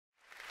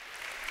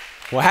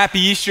Well, happy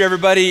Easter,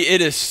 everybody.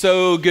 It is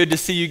so good to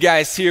see you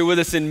guys here with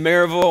us in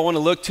Maryville. I want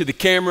to look to the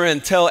camera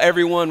and tell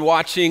everyone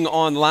watching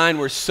online,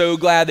 we're so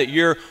glad that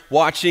you're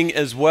watching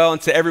as well.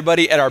 And to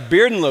everybody at our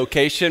Bearden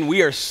location,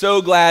 we are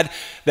so glad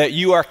that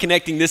you are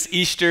connecting this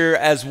Easter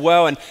as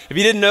well. And if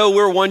you didn't know,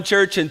 we're one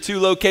church in two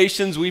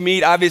locations. We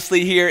meet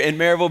obviously here in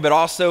Maryville, but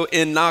also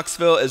in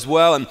Knoxville as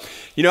well. And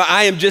you know,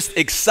 I am just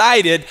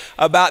excited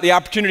about the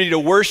opportunity to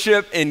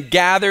worship and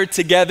gather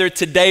together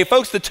today.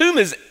 Folks, the tomb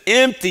is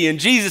empty and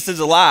Jesus is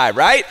alive,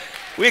 right?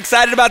 We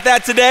excited about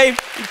that today?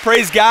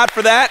 Praise God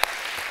for that.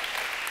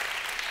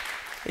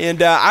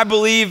 And I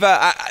believe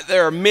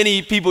there are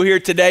many people here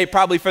today,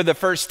 probably for the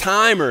first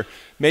time, or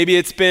maybe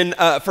it's been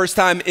first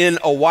time in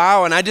a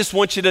while. And I just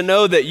want you to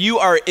know that you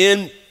are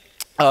in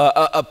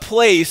a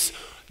place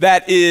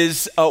that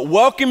is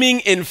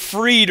welcoming and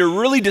free to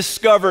really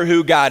discover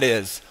who God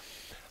is.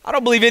 I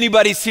don't believe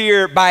anybody's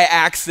here by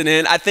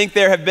accident. I think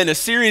there have been a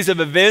series of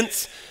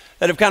events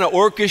that have kind of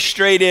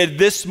orchestrated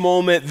this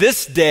moment,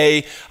 this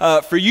day,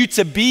 for you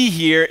to be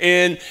here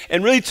and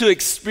really to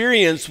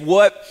experience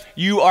what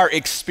you are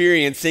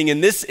experiencing.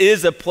 And this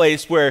is a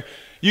place where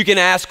you can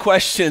ask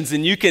questions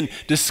and you can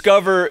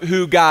discover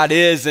who God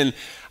is. And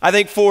I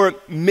think for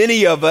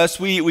many of us,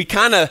 we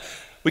kind of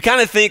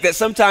think that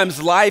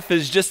sometimes life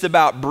is just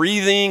about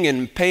breathing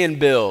and paying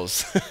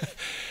bills.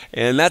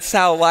 And that's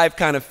how life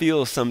kind of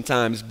feels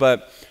sometimes.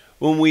 But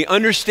when we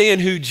understand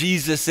who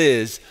Jesus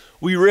is,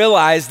 we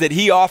realize that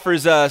he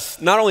offers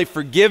us not only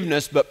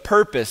forgiveness, but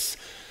purpose.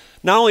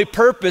 Not only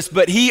purpose,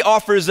 but he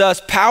offers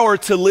us power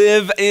to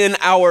live in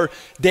our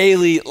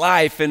daily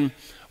life. And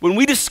when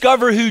we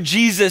discover who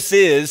Jesus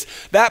is,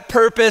 that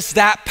purpose,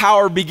 that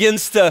power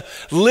begins to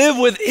live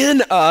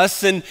within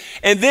us, and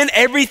then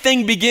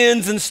everything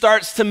begins and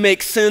starts to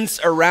make sense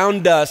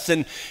around us.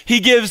 And he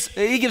gives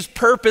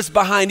purpose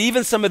behind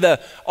even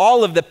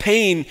all of the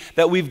pain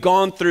that we've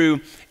gone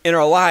through in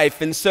our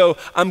life. And so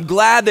I'm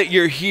glad that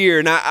you're here.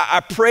 And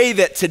I pray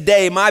that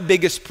today, my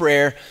biggest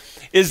prayer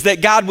is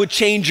that God would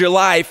change your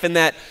life, and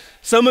that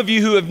some of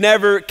you who have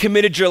never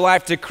committed your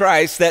life to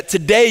Christ, that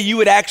today you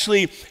would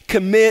actually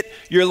commit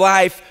your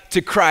life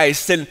to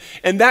Christ. And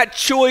that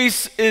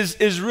choice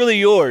is really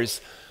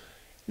yours.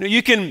 You know,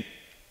 you can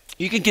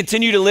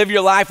continue to live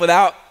your life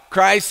without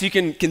Christ. You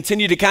can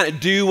continue to kind of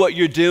do what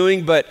you're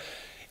doing, but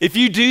if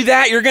you do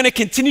that, you're going to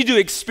continue to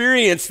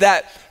experience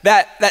that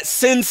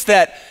sense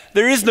that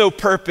there is no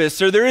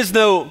purpose or there is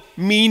no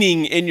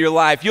meaning in your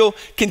life. You'll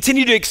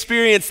continue to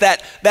experience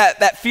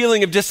that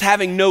feeling of just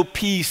having no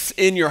peace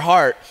in your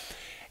heart.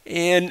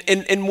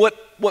 And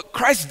what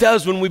Christ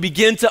does when we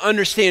begin to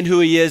understand who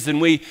he is and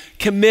we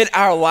commit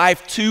our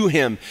life to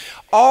him,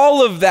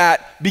 all of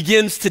that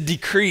begins to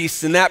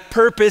decrease, and that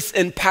purpose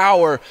and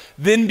power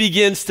then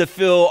begins to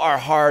fill our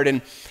heart.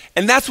 And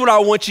that's what I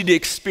want you to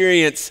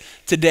experience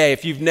today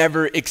if you've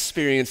never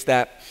experienced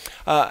that.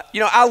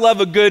 I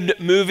love a good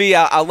movie.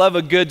 I love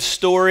a good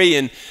story.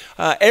 And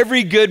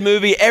every good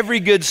movie, every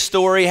good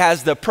story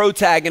has the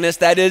protagonist,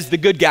 that is the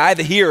good guy,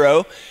 the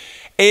hero.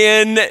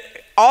 And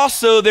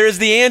also there's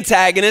the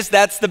antagonist,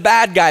 that's the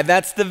bad guy,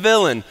 that's the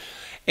villain.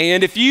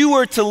 And if you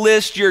were to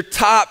list your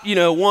top,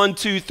 1,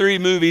 2, 3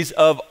 movies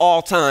of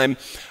all time,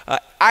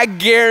 I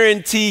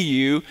guarantee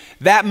you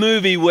that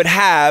movie would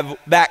have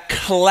that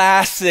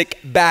classic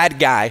bad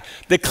guy,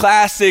 the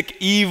classic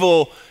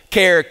evil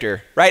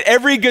character, right?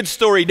 Every good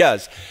story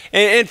does.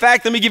 And in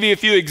fact, let me give you a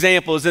few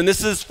examples. And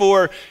this is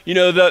for,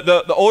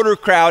 the older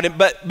crowd.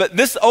 But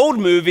this old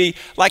movie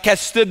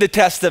has stood the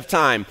test of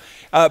time.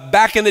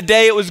 Back in the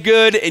day, it was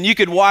good, and you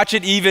could watch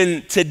it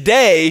even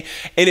today.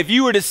 And if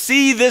you were to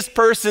see this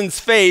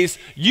person's face,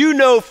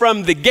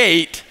 from the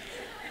gate,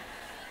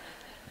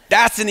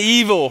 that's an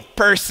evil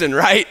person,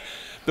 right?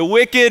 The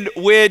Wicked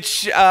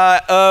Witch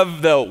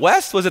of the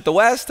West. Was it the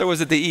West or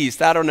was it the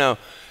East? I don't know.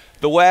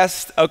 The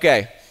West.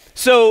 Okay.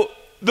 So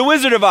the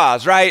Wizard of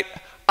Oz, right?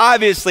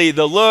 Obviously,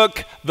 the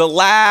look, the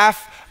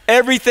laugh,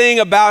 everything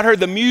about her,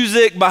 the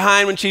music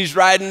behind when she's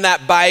riding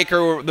that bike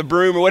or the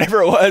broom or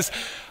whatever it was,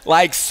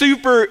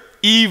 super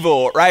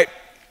evil, right?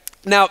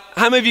 Now,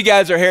 how many of you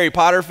guys are Harry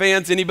Potter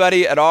fans?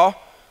 Anybody at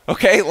all?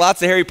 Okay,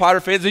 lots of Harry Potter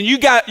fans. And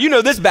you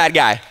know this bad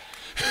guy.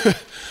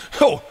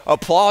 Oh,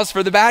 applause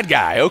for the bad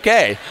guy.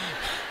 Okay.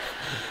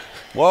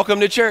 Welcome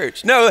to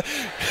church. No,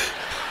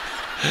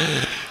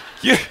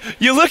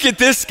 you look at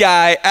this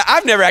guy.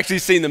 I've never actually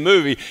seen the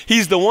movie.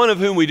 He's the one of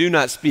whom we do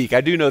not speak.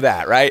 I do know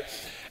that, right?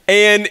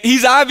 And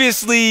he's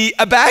obviously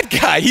a bad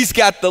guy. He's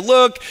got the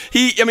look.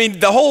 The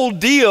whole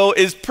deal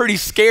is pretty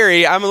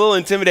scary. I'm a little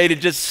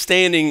intimidated just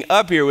standing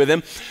up here with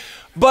him.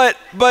 But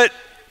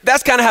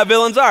that's kind of how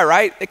villains are,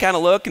 right? They kind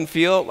of look and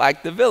feel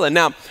like the villain.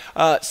 Now,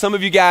 some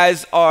of you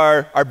guys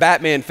are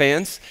Batman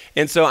fans,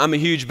 and so I'm a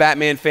huge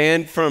Batman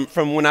fan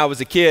from when I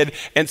was a kid.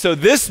 And so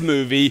this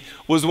movie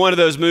was one of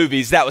those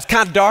movies that was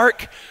kind of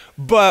dark,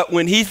 but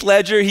when Heath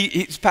Ledger,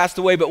 he's passed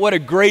away, but what a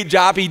great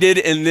job he did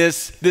in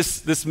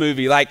this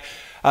movie.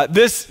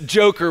 This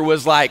Joker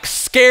was like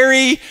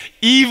scary,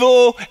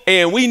 evil,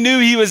 and we knew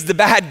he was the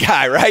bad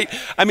guy, right?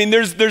 I mean,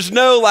 there's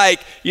no like,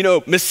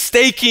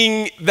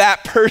 mistaking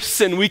that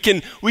person. We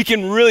can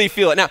really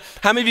feel it. Now,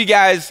 how many of you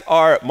guys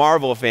are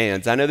Marvel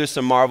fans? I know there's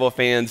some Marvel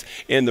fans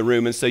in the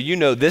room, and so you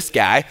know this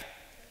guy,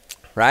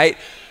 right?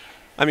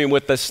 I mean,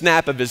 with the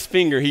snap of his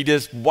finger, he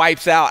just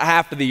wipes out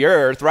half of the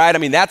earth, right? I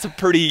mean, that's a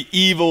pretty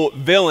evil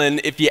villain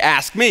if you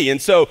ask me.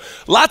 And so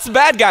lots of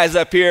bad guys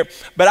up here,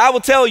 but I will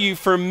tell you,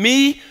 for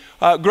me,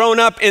 growing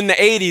up in the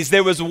 80s,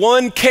 there was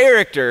one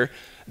character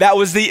that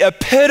was the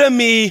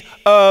epitome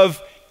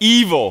of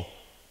evil.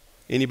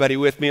 Anybody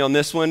with me on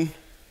this one?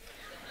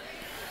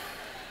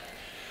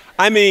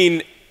 I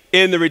mean,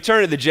 in the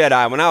Return of the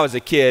Jedi, when I was a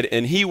kid,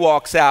 and he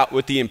walks out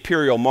with the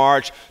Imperial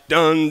March,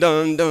 dun,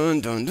 dun,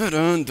 dun, dun, dun,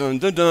 dun, dun,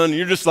 dun, dun, and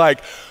you're just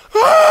like,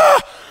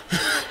 ah!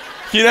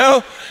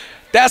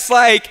 That's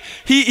like,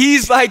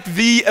 he's like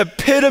the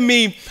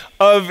epitome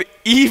of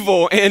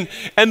evil. And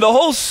the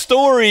whole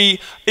story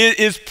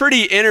is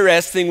pretty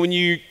interesting when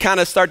you kind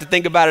of start to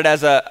think about it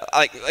as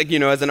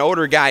as an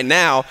older guy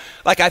now.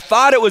 Like, I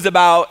thought it was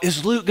about,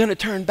 is Luke going to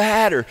turn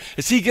bad, or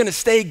is he going to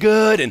stay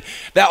good? And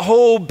that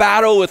whole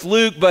battle with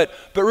Luke, but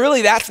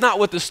really that's not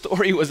what the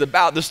story was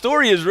about. The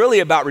story is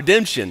really about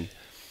redemption.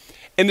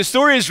 And the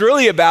story is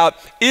really about,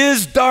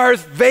 is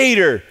Darth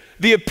Vader,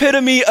 the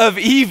epitome of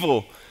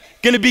evil,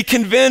 going to be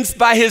convinced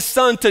by his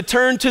son to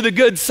turn to the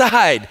good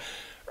side?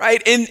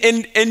 Right?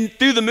 And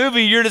through the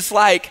movie, you're just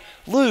like,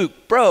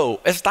 Luke, bro,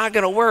 it's not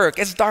going to work.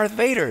 It's Darth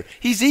Vader.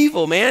 He's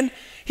evil, man.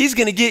 He's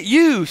going to get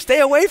you. Stay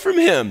away from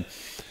him.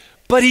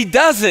 But he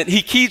doesn't.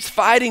 He keeps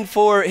fighting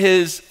for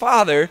his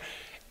father.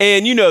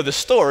 And you know the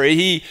story.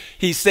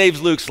 He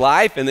saves Luke's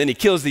life, and then he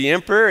kills the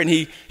emperor, and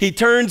he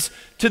turns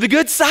to the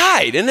good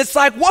side. And it's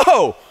like,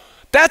 whoa,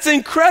 that's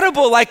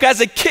incredible. Like,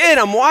 as a kid,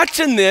 I'm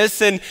watching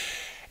this, and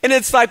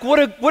it's like, what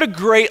a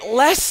great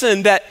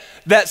lesson that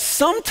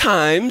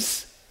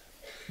sometimes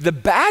the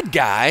bad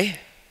guy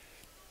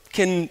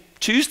can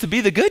choose to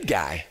be the good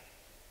guy.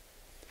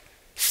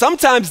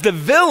 Sometimes the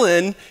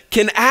villain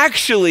can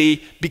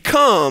actually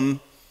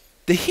become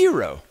the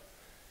hero.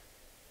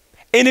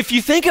 And if you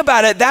think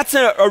about it, that's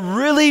a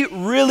really,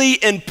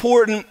 really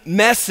important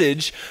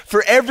message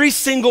for every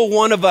single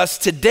one of us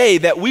today,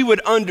 that we would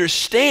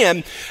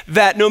understand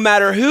that no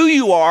matter who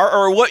you are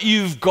or what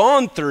you've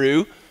gone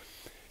through,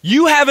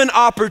 you have an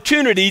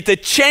opportunity to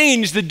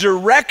change the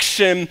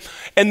direction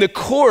and the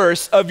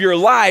course of your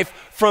life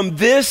from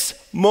this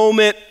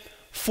moment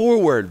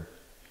forward.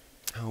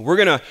 We're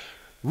going to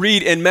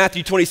read in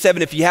Matthew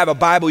 27. If you have a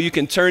Bible, you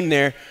can turn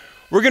there.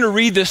 We're going to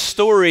read the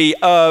story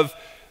of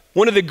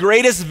one of the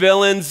greatest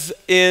villains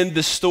in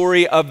the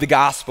story of the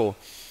gospel.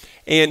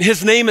 And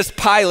his name is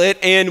Pilate,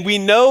 and we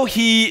know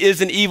he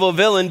is an evil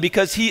villain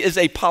because he is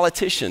a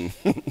politician.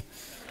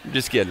 I'm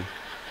just kidding.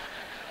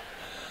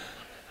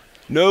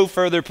 No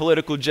further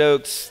political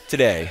jokes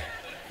today,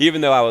 even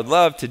though I would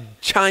love to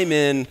chime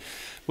in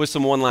with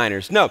some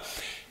one-liners. No,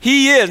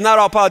 he is, not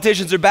all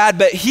politicians are bad,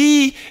 but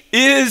he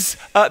is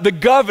the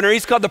governor.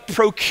 He's called the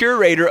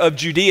procurator of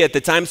Judea at the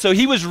time. So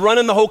he was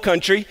running the whole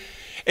country,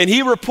 and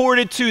he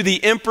reported to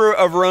the emperor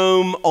of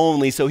Rome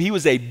only. So he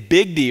was a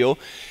big deal,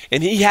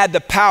 and he had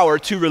the power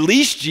to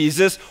release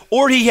Jesus,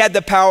 or he had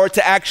the power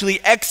to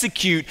actually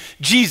execute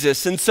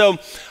Jesus. And so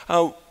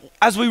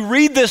as we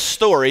read this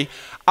story,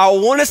 I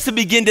want us to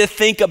begin to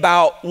think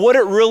about what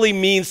it really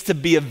means to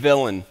be a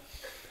villain.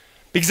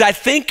 Because I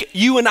think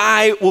you and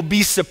I will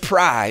be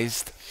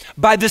surprised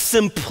by the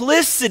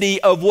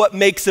simplicity of what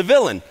makes a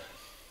villain.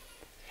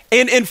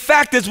 And in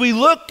fact, as we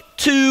look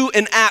to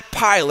and at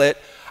Pilate,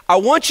 I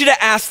want you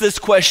to ask this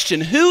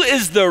question: who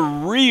is the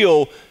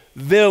real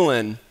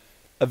villain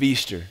of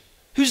Easter?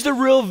 Who's the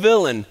real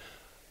villain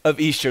of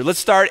Easter? Let's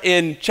start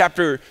in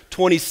chapter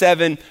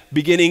 27,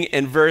 beginning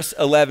in verse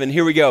 11.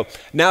 Here we go.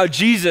 Now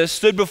Jesus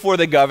stood before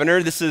the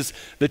governor. This is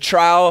the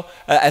trial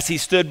as he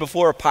stood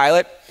before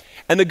Pilate.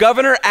 And the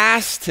governor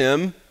asked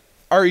him,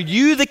 "Are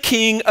you the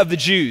king of the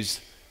Jews?"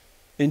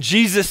 And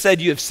Jesus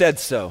said, "You have said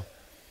so."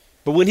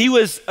 But when he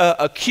was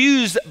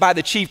accused by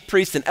the chief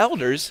priests and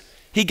elders,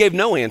 he gave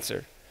no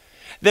answer.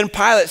 Then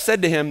Pilate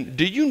said to him,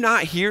 "Do you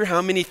not hear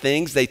how many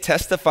things they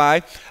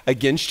testify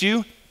against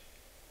you?"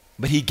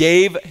 But he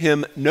gave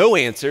him no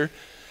answer,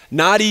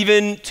 not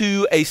even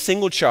to a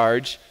single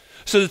charge,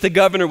 so that the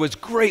governor was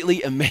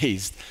greatly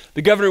amazed.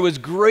 The governor was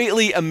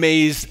greatly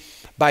amazed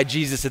by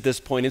Jesus at this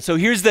point. And so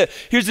here's the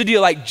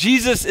deal. Like,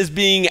 Jesus is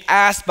being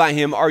asked by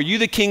him, "Are you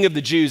the king of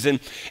the Jews?" And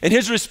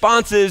his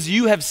response is,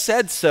 "You have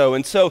said so."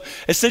 And so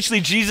essentially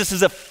Jesus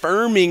is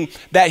affirming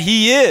that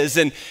he is.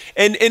 And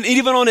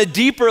even on a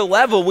deeper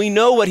level, we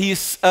know what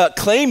he's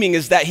claiming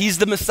is that he's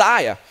the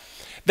Messiah,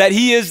 that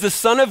he is the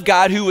Son of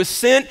God who was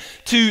sent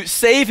to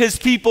save his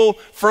people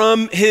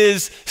from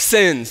his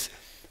sins,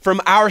 from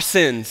our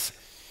sins.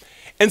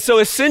 And so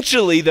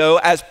essentially, though,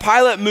 as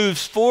Pilate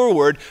moves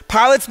forward,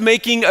 Pilate's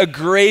making a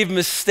grave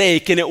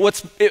mistake, and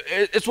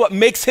it's what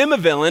makes him a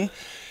villain.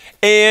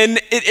 And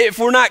if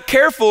we're not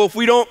careful, if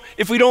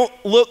we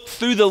don't look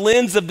through the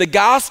lens of the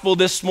gospel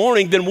this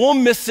morning, then we'll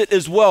miss it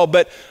as well.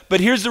 But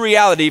here's the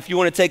reality, if you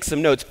want to take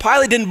some notes.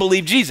 Pilate didn't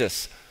believe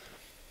Jesus.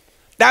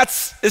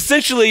 That's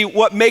essentially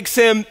what makes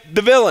him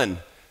the villain.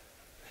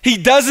 He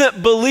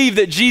doesn't believe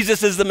that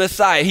Jesus is the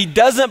Messiah. He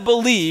doesn't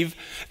believe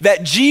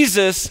that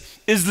Jesus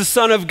is the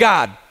Son of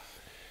God.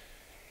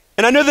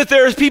 And I know that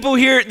there's people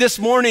here this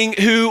morning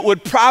who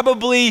would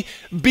probably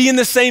be in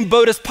the same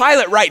boat as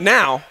Pilate right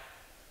now.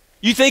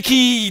 You think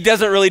he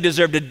doesn't really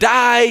deserve to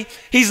die.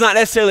 He's not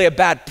necessarily a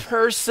bad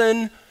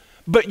person,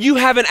 but you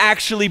haven't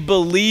actually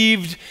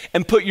believed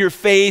and put your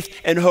faith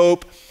and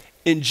hope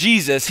in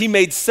Jesus. He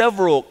made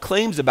several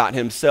claims about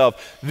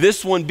himself,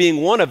 this one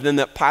being one of them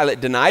that Pilate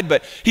denied,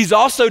 but he's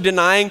also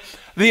denying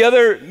the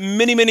other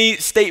many, many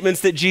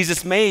statements that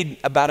Jesus made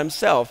about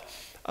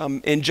himself.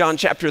 In John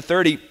chapter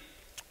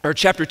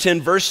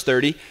 10, verse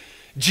 30,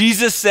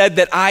 Jesus said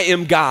that I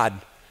am God.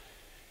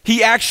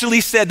 He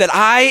actually said that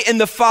I and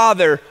the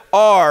Father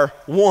are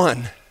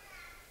one.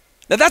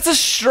 Now that's a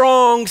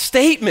strong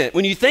statement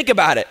when you think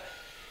about it.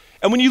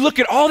 And when you look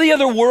at all the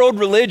other world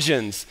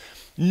religions,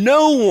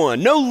 no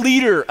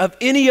leader of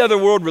any other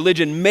world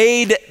religion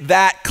made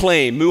that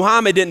claim.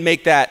 Muhammad didn't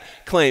make that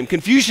claim.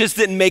 Confucius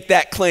didn't make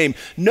that claim.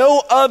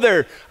 No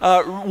other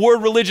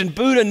world religion,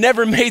 Buddha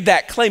never made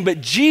that claim,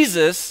 but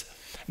Jesus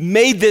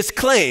made this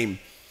claim.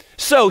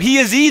 So he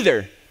is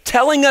either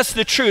telling us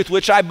the truth,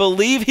 which I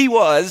believe he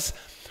was,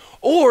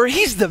 or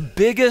he's the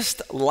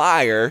biggest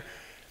liar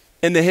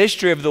in the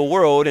history of the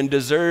world and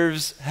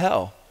deserves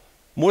hell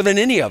more than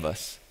any of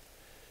us.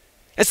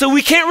 And so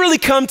we can't really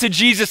come to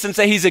Jesus and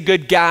say he's a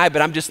good guy,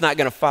 but I'm just not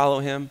going to follow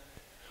him.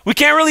 We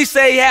can't really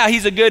say, yeah,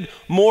 he's a good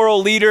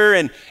moral leader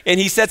and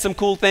he said some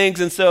cool things,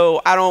 and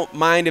so I don't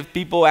mind if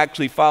people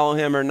actually follow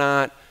him or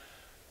not.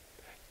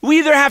 We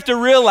either have to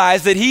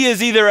realize that he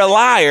is either a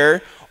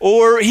liar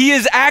or he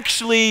is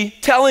actually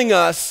telling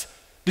us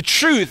the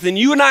truth, and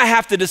you and I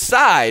have to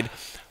decide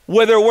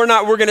whether or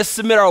not we're going to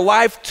submit our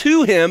life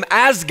to him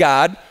as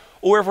God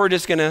or if we're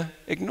just going to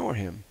ignore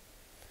him.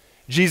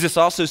 Jesus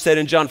also said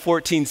in John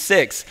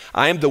 14:6,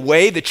 I am the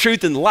way, the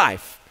truth, and the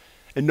life,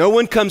 and no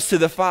one comes to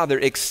the Father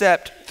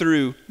except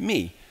through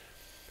me.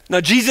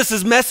 Now,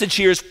 Jesus' message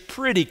here is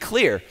pretty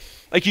clear.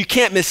 Like, you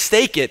can't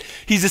mistake it.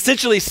 He's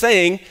essentially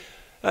saying,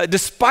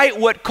 despite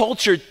what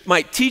culture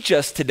might teach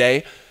us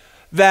today,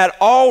 that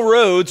all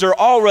roads or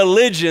all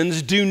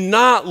religions do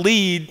not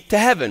lead to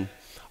heaven.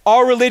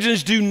 All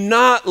religions do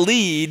not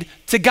lead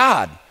to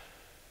God.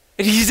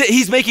 And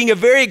he's making a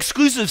very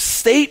exclusive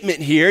statement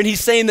here, and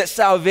he's saying that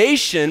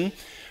salvation,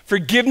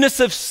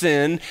 forgiveness of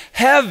sin,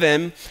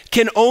 heaven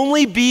can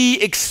only be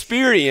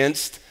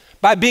experienced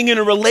by being in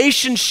a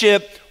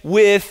relationship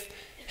with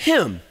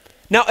him.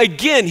 Now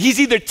again, he's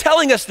either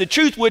telling us the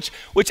truth, which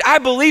I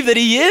believe that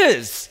he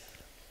is,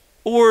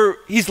 or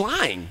he's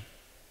lying.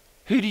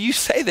 Who do you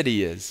say that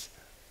he is?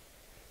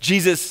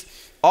 Jesus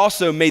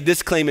also made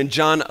this claim in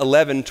John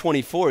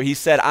 11:24. He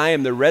said, I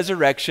am the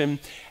resurrection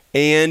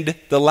and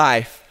the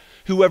life.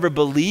 Whoever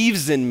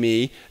believes in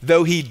me,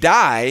 though he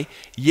die,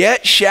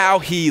 yet shall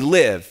he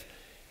live.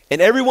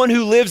 And everyone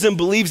who lives and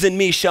believes in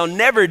me shall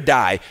never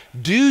die.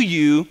 Do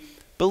you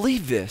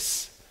believe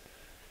this?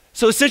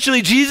 So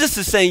essentially, Jesus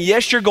is saying,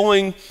 yes, you're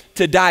going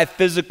to die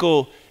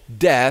physical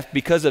death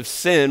because of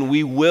sin.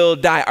 We will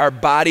die. Our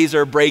bodies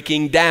are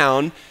breaking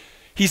down.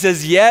 He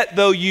says, yet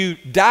though you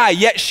die,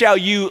 yet shall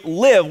you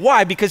live.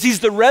 Why? Because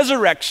he's the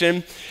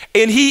resurrection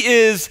and he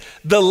is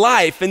the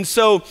life. And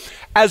so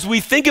as we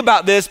think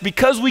about this,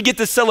 because we get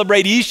to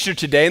celebrate Easter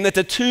today and that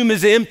the tomb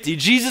is empty,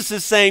 Jesus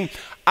is saying,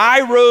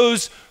 I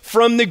rose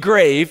from the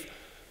grave,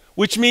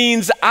 which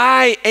means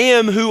I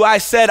am who I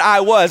said I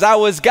was. I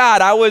was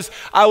God. I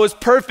was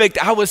perfect.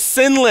 I was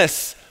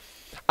sinless.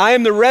 I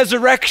am the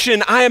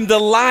resurrection. I am the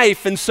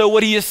life. And so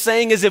what he is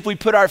saying is if we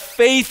put our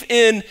faith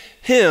in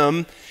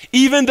him,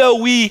 even though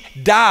we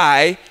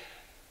die,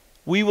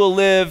 we will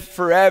live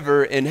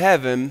forever in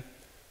heaven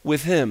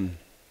with him.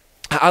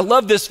 I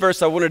love this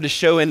verse I wanted to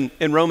show in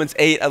Romans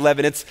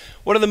 8:11. It's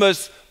one of the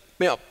most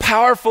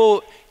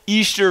powerful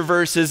Easter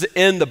verses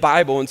in the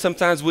Bible, and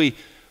sometimes we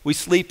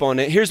sleep on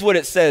it. Here's what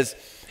it says.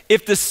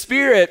 If the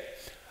Spirit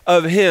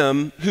of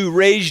him who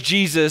raised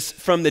Jesus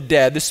from the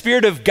dead, the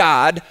Spirit of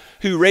God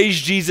who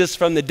raised Jesus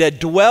from the dead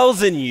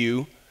dwells in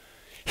you,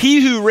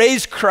 he who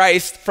raised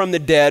Christ from the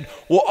dead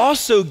will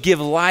also give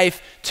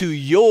life to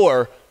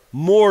your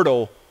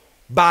mortal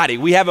body.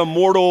 We have a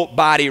mortal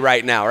body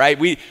right now, right?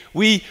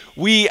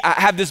 We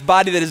have this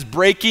body that is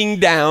breaking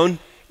down,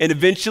 and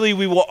eventually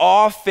we will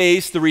all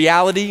face the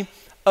reality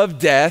of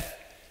death.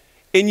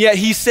 And yet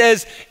he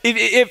says,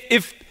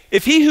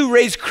 if he who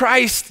raised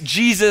Christ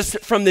Jesus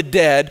from the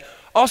dead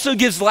also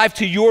gives life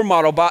to your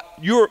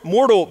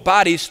mortal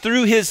bodies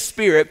through his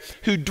Spirit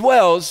who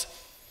dwells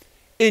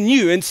in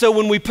you. And so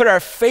when we put our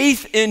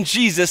faith in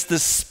Jesus, the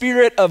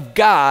Spirit of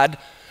God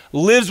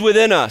lives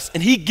within us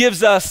and he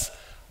gives us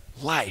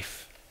life.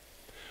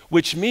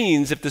 Which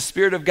means if the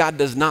Spirit of God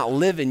does not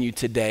live in you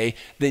today,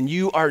 then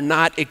you are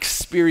not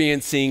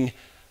experiencing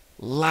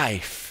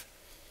life.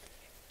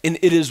 And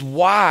it is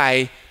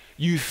why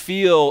you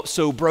feel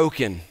so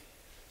broken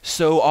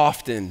so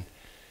often.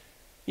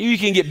 You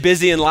can get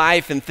busy in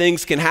life and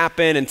things can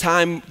happen and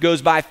time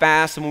goes by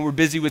fast, and when we're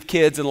busy with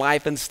kids and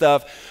life and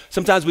stuff,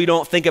 sometimes we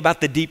don't think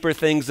about the deeper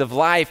things of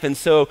life, and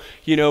so,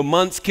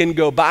 months can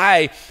go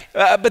by.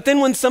 But then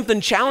when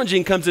something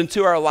challenging comes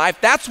into our life,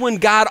 that's when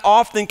God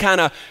often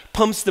kind of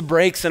pumps the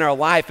brakes in our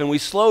life and we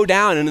slow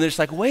down and it's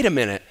like, wait a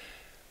minute,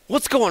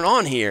 what's going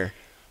on here?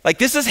 Like,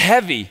 this is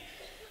heavy,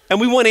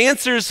 and we want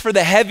answers for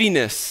the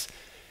heaviness.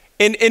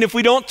 And if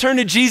we don't turn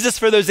to Jesus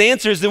for those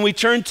answers, then we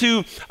turn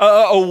to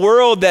a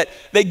world that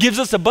gives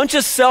us a bunch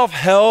of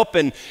self-help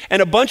and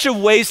a bunch of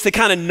ways to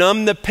kind of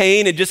numb the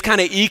pain and just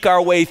kind of eke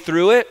our way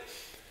through it.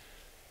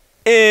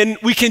 And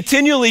we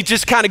continually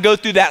just kind of go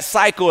through that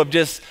cycle of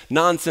just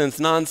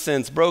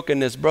nonsense,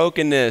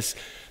 brokenness,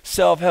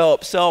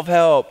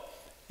 self-help.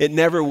 It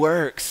never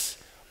works.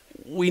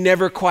 We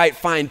never quite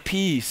find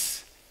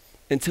peace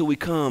until we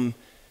come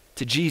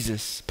to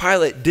Jesus.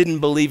 Pilate didn't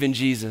believe in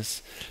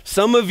Jesus.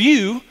 Some of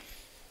you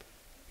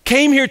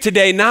came here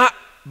today not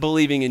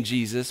believing in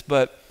Jesus,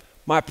 but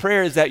my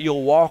prayer is that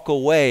you'll walk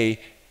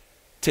away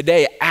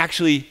today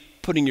actually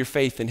putting your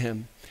faith in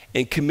him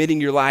and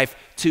committing your life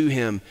to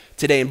him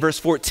today. In verse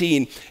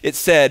 14, it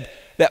said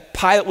that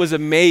Pilate was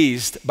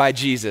amazed by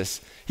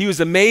Jesus. He was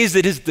amazed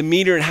at his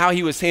demeanor and how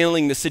he was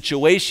handling the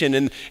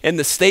situation and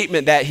the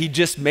statement that he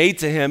just made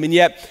to him, and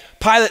yet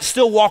Pilate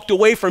still walked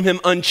away from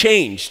him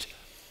unchanged.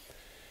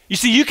 You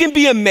see, you can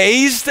be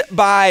amazed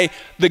by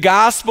the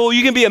gospel.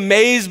 You can be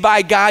amazed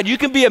by God. You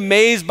can be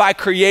amazed by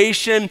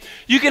creation.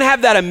 You can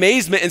have that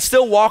amazement and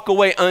still walk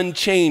away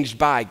unchanged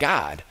by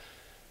God.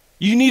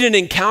 You need an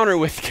encounter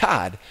with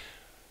God.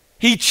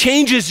 He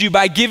changes you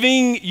by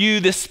giving you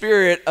the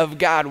Spirit of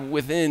God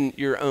within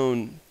your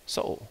own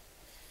soul.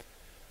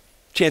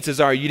 Chances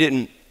are you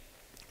didn't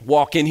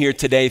walk in here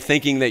today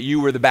thinking that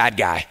you were the bad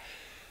guy.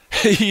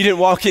 You didn't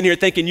walk in here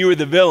thinking you were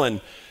the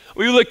villain.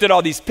 We looked at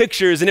all these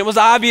pictures and it was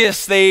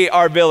obvious they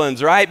are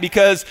villains, right?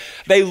 Because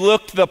they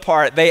looked the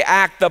part, they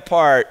act the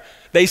part,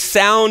 they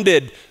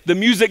sounded, the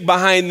music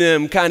behind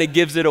them kind of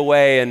gives it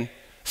away. And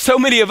so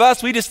many of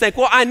us, we just think,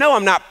 well, I know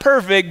I'm not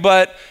perfect,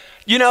 but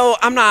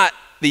I'm not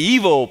the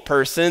evil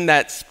person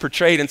that's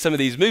portrayed in some of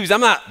these movies. I'm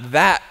not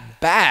that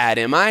bad,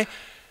 am I?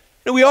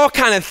 We all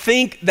kind of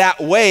think that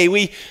way.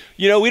 We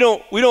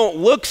don't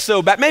look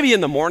so bad. Maybe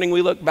in the morning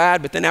we look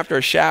bad, but then after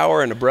a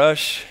shower and a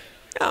brush,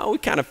 we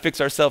kind of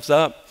fix ourselves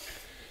up.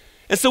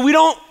 And so we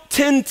don't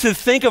tend to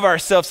think of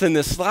ourselves in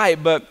this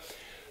light, but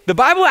the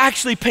Bible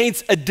actually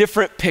paints a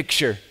different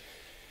picture.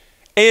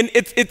 And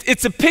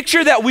it's a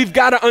picture that we've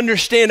got to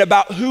understand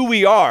about who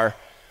we are.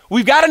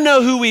 We've got to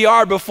know who we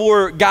are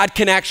before God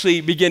can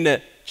actually begin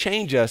to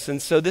change us. And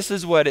so this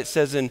is what it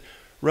says in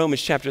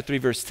Romans chapter 3,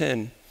 verse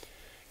 10.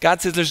 God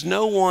says there's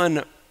no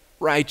one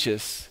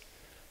righteous,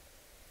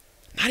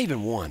 not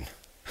even one.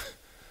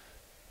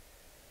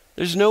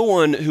 There's no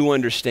one who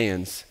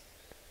understands.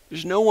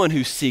 There's no one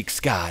who seeks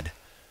God.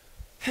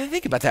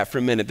 Think about that for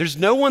a minute. There's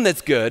no one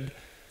that's good.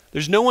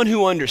 There's no one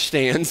who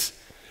understands.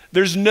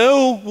 There's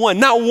no one,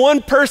 not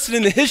one person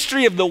in the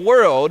history of the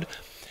world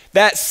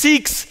that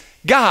seeks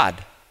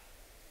God.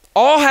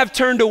 All have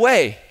turned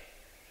away.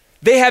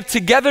 They have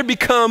together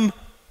become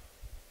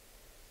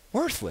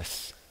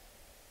worthless.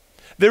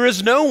 There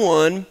is no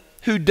one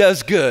who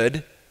does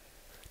good,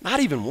 not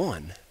even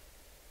one.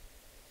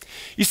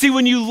 You see,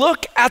 when you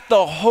look at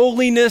the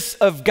holiness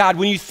of God,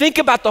 when you think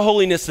about the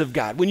holiness of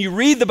God, when you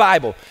read the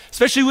Bible,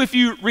 especially if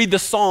you read the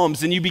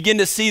Psalms and you begin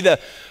to see the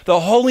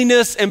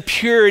holiness and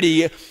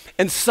purity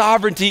and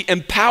sovereignty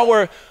and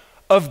power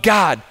of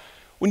God,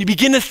 when you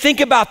begin to think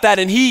about that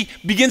and he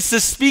begins to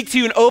speak to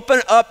you and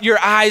open up your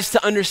eyes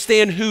to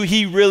understand who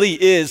he really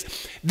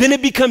is, then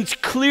it becomes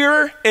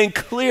clearer and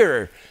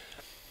clearer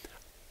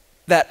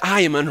that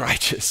I am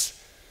unrighteous,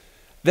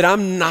 that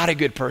I'm not a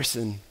good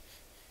person.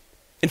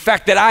 In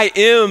fact, that I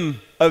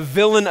am a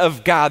villain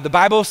of God. The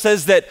Bible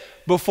says that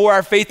before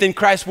our faith in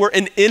Christ, we're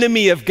an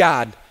enemy of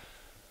God.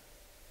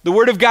 The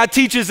Word of God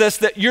teaches us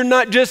that you're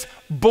not just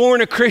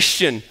born a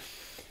Christian.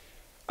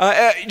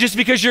 Just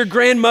because your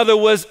grandmother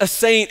was a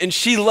saint and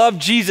she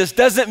loved Jesus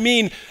doesn't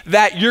mean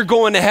that you're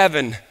going to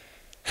heaven.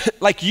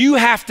 Like, you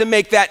have to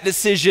make that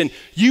decision.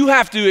 You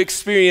have to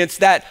experience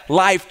that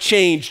life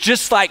change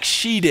just like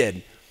she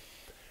did.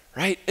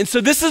 Right? And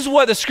so this is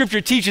what the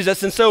scripture teaches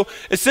us. And so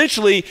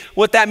essentially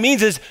what that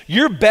means is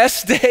your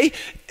best day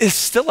is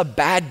still a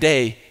bad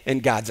day in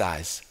God's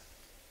eyes.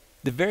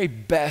 The very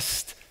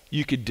best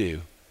you could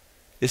do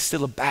is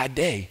still a bad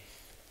day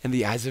in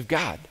the eyes of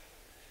God.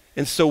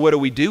 And so what do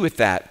we do with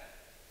that?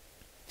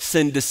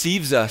 Sin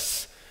deceives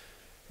us,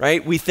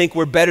 right? We think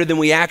we're better than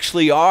we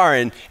actually are.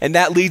 And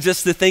that leads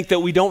us to think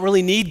that we don't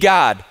really need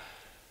God.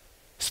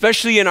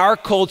 Especially in our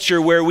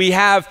culture where we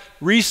have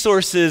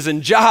resources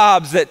and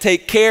jobs that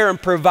take care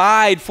and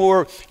provide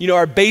for,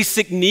 our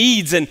basic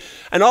needs. And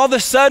all of a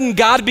sudden,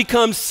 God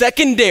becomes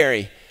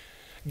secondary.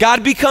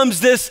 God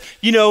becomes this,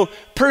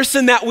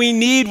 person that we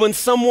need when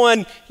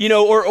someone,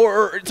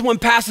 or someone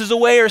passes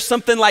away or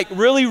something like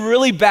really,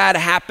 really bad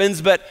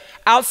happens. But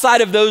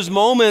outside of those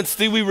moments,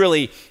 do we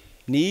really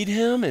need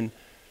him? And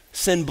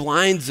sin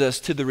blinds us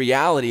to the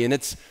reality, and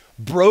it's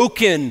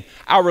broken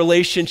our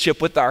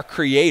relationship with our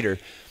Creator.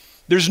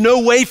 There's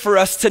no way for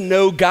us to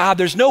know God.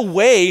 There's no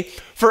way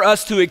for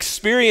us to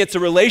experience a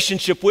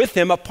relationship with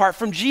him apart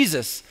from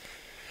Jesus.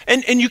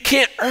 And you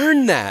can't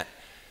earn that.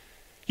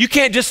 You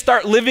can't just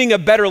start living a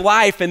better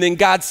life and then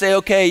God say,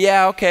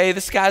 okay,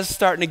 this guy's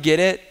starting to get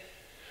it.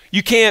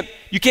 You can't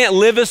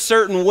live a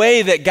certain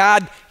way that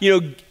God,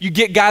 you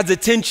get God's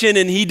attention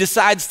and he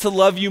decides to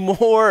love you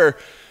more.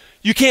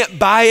 You can't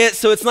buy it,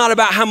 so it's not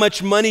about how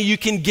much money you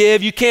can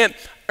give. You can't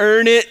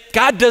earn it.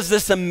 God does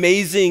this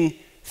amazing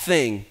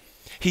thing.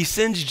 He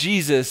sends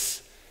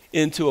Jesus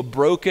into a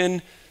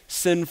broken,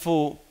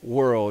 sinful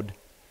world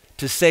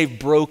to save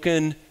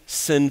broken,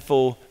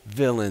 sinful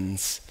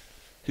villains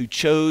who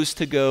chose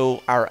to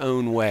go our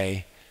own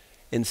way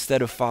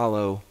instead of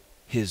follow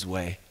his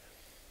way.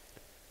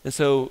 And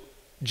so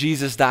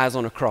Jesus dies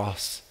on a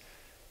cross,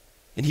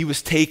 and he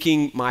was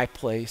taking my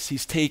place.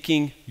 He's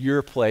taking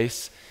your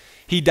place.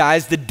 He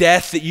dies the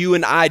death that you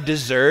and I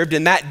deserved,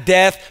 and that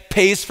death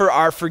pays for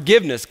our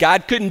forgiveness.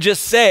 God couldn't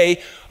just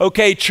say,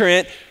 okay,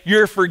 Trent,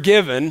 you're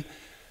forgiven.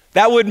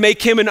 That would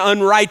make him an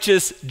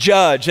unrighteous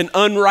judge, an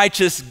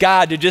unrighteous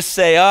God to just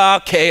say, oh,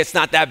 okay, it's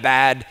not that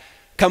bad.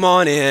 Come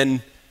on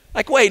in.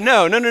 Like, wait,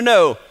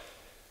 no.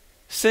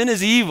 Sin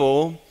is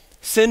evil.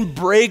 Sin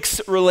breaks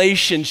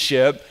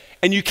relationship,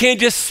 and you can't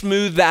just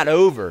smooth that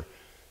over.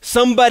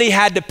 Somebody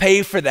had to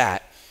pay for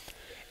that.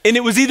 And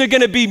it was either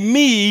going to be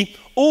me,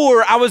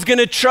 or I was going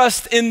to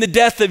trust in the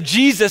death of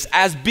Jesus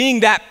as being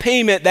that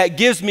payment that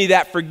gives me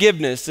that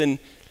forgiveness. And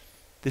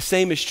the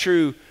same is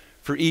true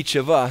for each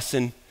of us.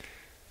 And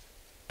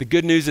the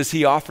good news is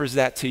he offers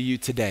that to you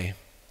today.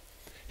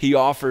 He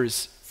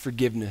offers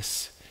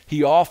forgiveness.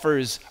 He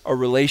offers a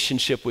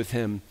relationship with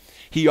him.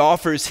 He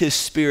offers his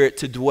Spirit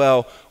to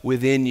dwell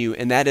within you.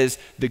 And that is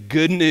the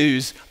good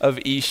news of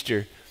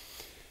Easter.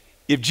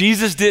 If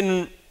Jesus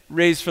didn't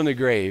raise from the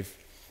grave,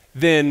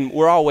 then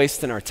we're all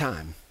wasting our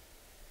time.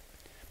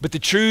 But the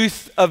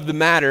truth of the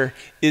matter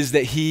is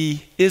that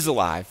he is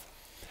alive,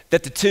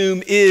 that the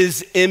tomb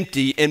is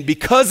empty. And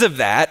because of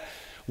that,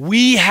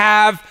 we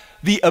have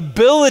the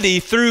ability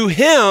through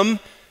him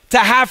to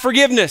have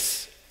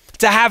forgiveness,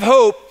 to have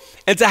hope,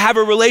 and to have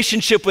a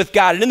relationship with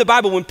God. And in the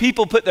Bible, when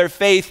people put their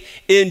faith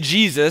in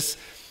Jesus,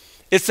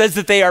 it says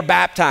that they are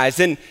baptized.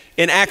 And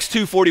in Acts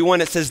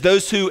 2:41, it says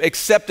those who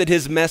accepted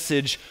his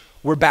message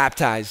were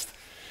baptized.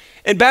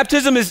 And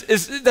baptism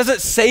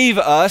doesn't save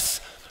us,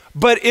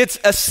 but it's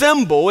a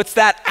symbol. It's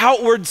that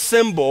outward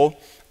symbol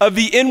of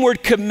the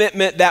inward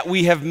commitment that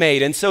we have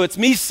made. And so it's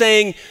me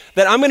saying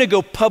that I'm going to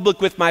go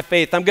public with my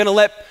faith. I'm going to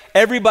let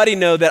everybody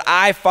know that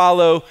I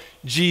follow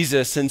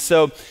Jesus. And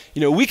so,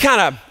 we kind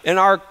of, in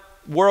our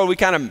world, we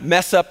kind of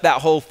mess up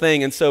that whole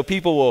thing. And so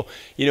people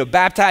will,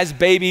 baptize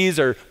babies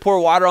or pour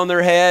water on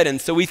their head.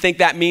 And so we think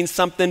that means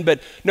something, but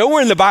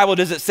nowhere in the Bible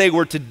does it say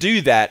we're to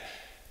do that.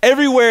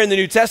 Everywhere in the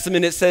New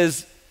Testament, it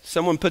says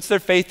someone puts their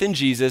faith in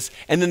Jesus,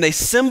 and then they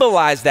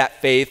symbolize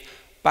that faith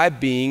by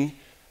being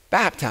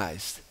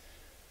baptized.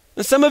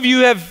 And some of you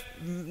have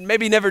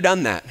maybe never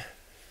done that.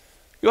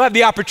 You'll have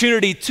the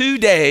opportunity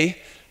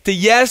today to,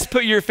 yes,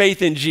 put your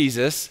faith in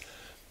Jesus,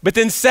 but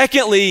then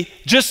secondly,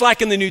 just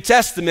like in the New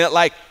Testament,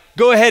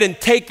 go ahead and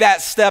take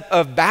that step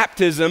of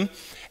baptism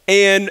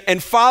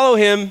and follow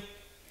him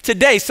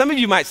today. Some of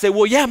you might say,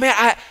 well, yeah, man,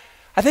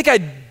 I think I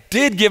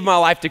did give my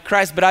life to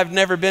Christ, but I've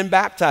never been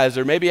baptized,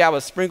 or maybe I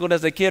was sprinkled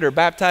as a kid or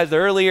baptized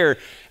earlier,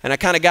 and I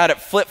kind of got it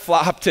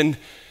flip-flopped. And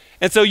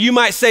so you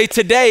might say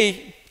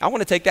today, I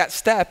want to take that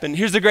step. And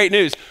here's the great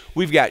news.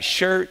 We've got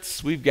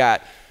shirts, we've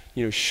got,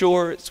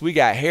 shorts, we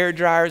got hair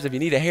dryers if you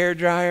need a hair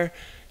dryer.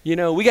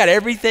 We got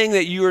everything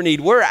that you need.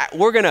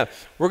 We're gonna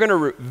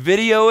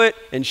video it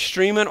and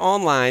stream it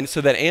online so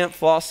that Aunt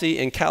Flossie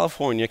in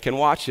California can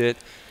watch it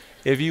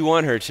if you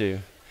want her to.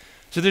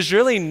 So there's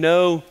really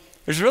no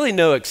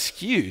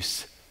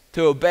excuse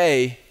to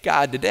obey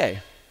God today.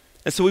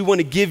 And so we want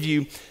to give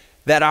you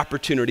that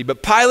opportunity.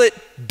 But Pilate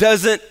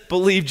doesn't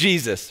believe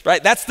Jesus,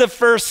 right? That's the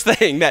first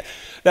thing that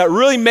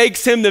really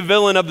makes him the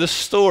villain of the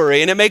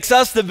story. And it makes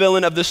us the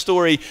villain of the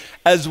story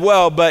as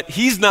well. But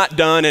he's not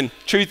done, and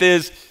truth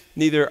is,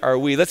 neither are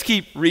we. Let's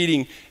keep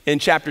reading in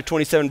chapter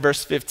 27,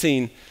 verse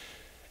 15.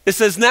 It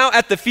says, now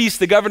at the feast,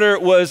 the governor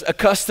was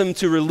accustomed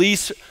to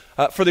release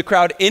for the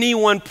crowd any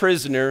one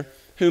prisoner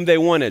whom they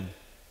wanted.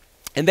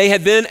 And they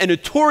had then a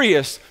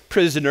notorious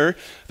prisoner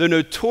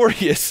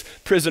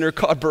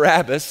called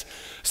Barabbas.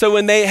 So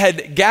when they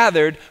had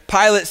gathered,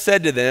 Pilate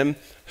said to them,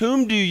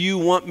 whom do you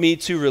want me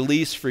to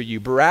release for you,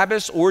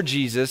 Barabbas or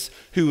Jesus,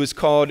 who was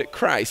called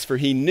Christ? For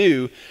he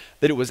knew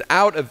that it was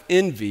out of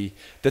envy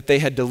that they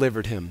had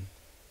delivered him.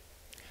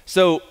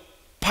 So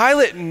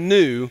Pilate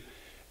knew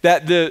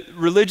that the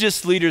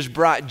religious leaders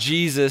brought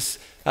Jesus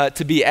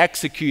to be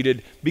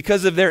executed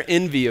because of their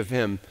envy of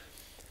him.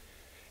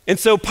 And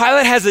so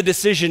Pilate has a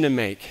decision to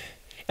make.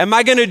 Am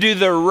I going to do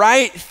the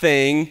right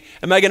thing?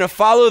 Am I going to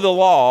follow the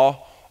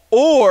law?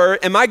 Or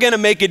am I going to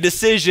make a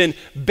decision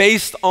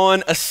based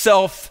on a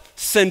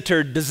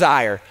self-centered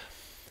desire.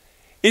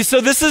 And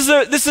so this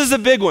is a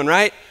big one,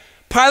 right?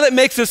 Pilate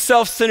makes a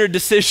self-centered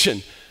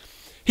decision.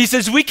 He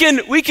says, we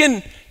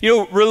can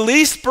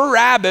release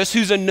Barabbas,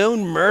 who's a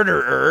known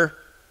murderer,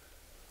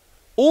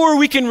 or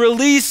we can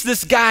release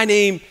this guy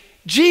named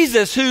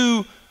Jesus,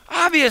 who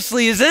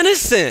obviously is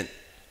innocent.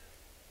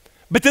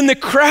 But then the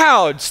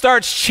crowd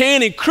starts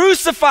chanting,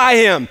 crucify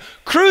him,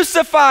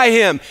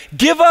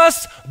 give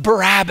us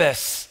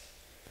Barabbas.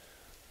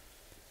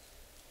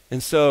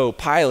 And so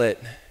Pilate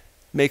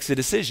makes a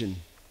decision,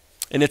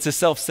 and it's a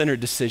self-centered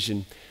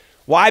decision.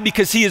 Why?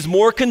 Because he is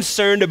more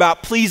concerned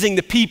about pleasing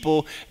the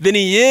people than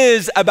he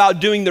is about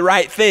doing the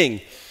right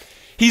thing.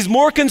 He's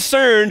more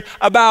concerned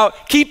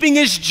about keeping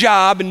his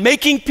job and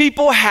making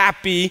people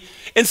happy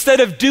instead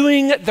of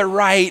doing the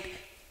right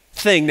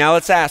thing. Now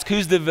let's ask,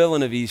 who's the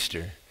villain of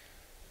Easter?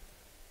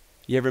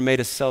 You ever made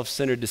a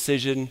self-centered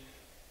decision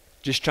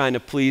just trying to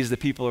please the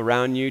people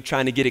around you,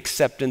 trying to get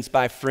acceptance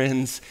by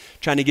friends,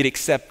 trying to get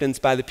acceptance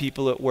by the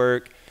people at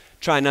work,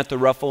 trying not to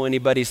ruffle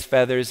anybody's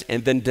feathers,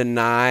 and then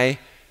deny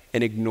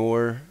and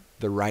ignore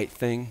the right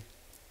thing?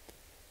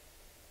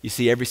 You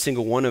see, every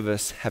single one of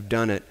us have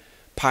done it.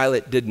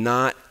 Pilate did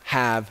not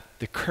have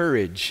the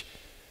courage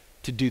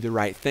to do the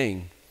right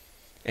thing,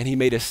 and he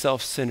made a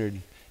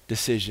self-centered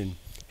decision.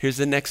 Here's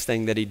the next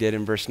thing that he did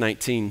in verse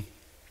 19.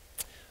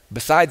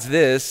 Besides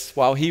this,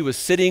 while he was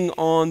sitting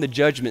on the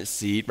judgment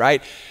seat,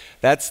 right?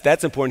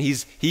 That's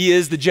important. He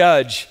is the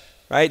judge,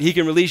 right? He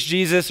can release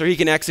Jesus or he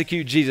can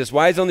execute Jesus.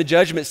 Why he's on the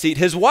judgment seat?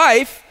 His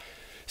wife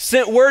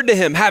sent word to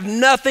him, have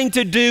nothing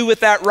to do with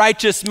that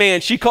righteous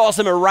man. She calls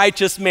him a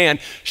righteous man.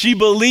 She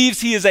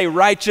believes he is a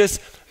righteous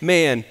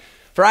man.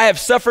 For I have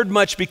suffered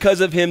much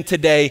because of him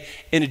today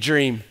in a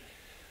dream.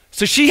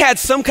 So she had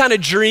some kind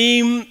of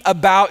dream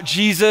about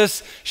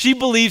Jesus. She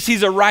believes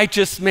he's a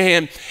righteous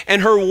man.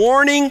 And her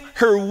warning,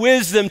 her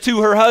wisdom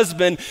to her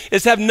husband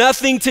is have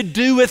nothing to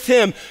do with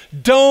him.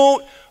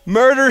 Don't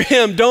murder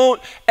him. Don't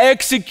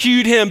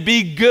execute him.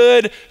 Be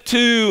good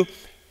to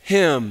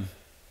him.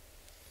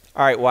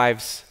 All right,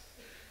 wives,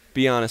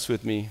 be honest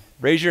with me.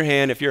 Raise your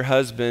hand if your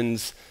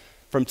husbands,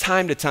 from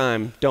time to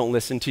time, don't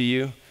listen to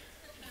you.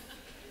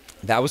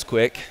 That was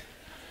quick.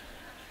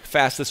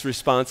 Fastest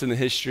response in the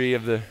history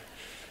of the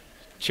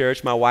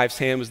church. My wife's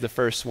hand was the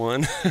first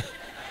one.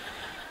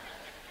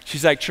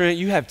 She's like, Trent,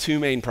 you have two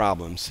main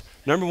problems.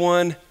 Number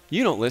one,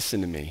 you don't listen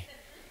to me.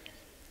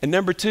 And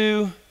number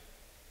two,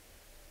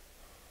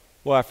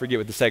 well, I forget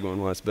what the second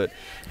one was, but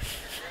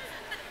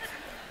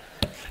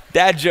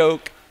dad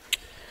joke.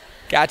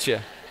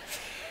 Gotcha.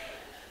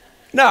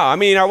 No, I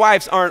mean, our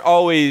wives aren't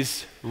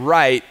always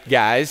right,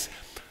 guys,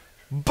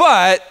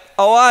 but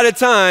a lot of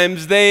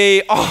times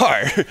they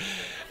are.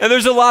 And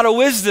there's a lot of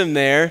wisdom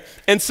there.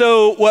 And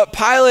so what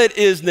Pilate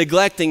is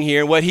neglecting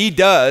here, what he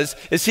does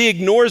is he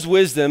ignores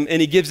wisdom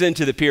and he gives in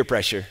to the peer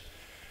pressure.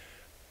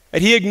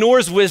 And he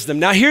ignores wisdom.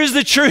 Now here's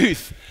the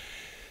truth.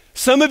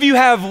 Some of you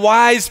have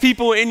wise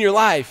people in your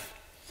life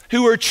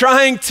who are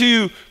trying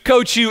to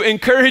coach you,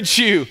 encourage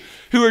you,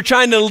 who are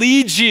trying to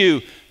lead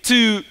you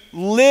to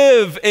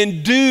live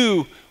and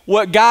do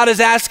what God is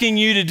asking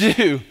you to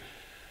do.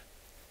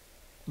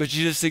 But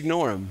you just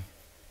ignore them.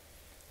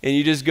 And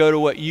you just go to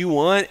what you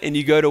want and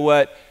you go to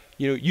what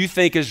you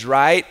think is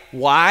right.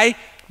 Why?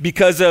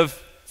 Because of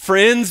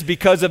friends,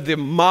 because of the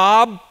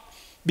mob,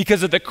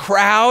 because of the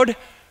crowd,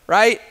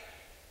 right?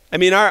 I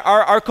mean,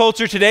 our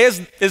culture today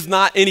is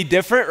not any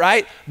different,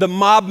 right? The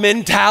mob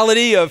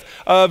mentality of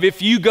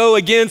if you go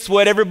against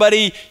what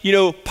everybody,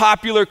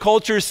 popular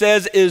culture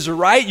says is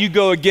right, you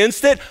go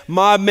against it.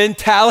 Mob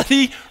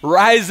mentality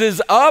rises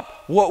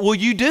up. What will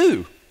you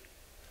do?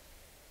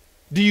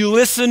 Do you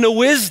listen to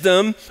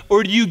wisdom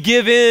or do you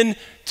give in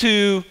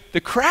to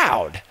the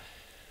crowd?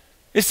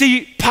 You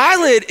see,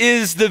 Pilate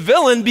is the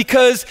villain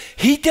because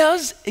he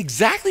does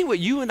exactly what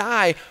you and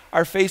I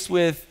are faced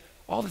with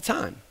all the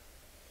time.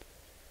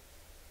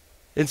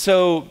 And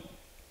so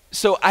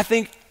I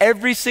think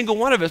every single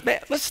one of us,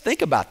 man, let's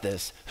think about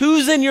this.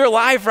 Who's in your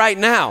life right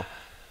now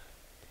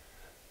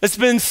that's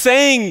been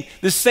saying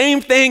the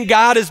same thing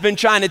God has been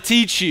trying to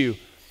teach you,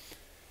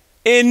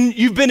 and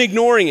you've been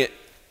ignoring it?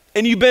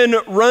 And you've been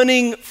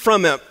running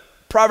from it.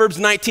 Proverbs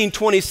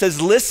 19:20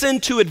 says, listen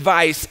to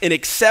advice and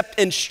accept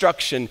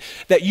instruction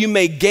that you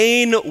may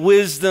gain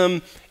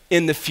wisdom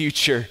in the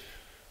future.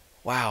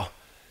 Wow.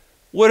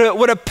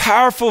 What a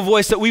powerful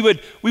voice that we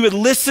would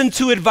listen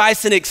to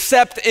advice and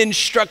accept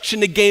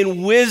instruction to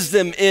gain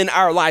wisdom in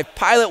our life.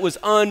 Pilate was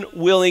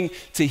unwilling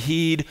to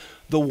heed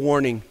the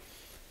warning,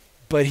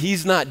 but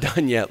he's not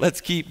done yet. Let's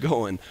keep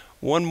going.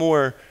 One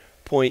more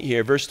point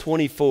here, verse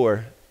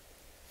 24.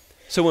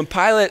 So when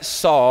Pilate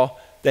saw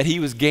that he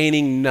was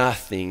gaining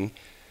nothing,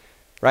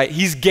 right?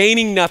 He's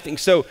gaining nothing.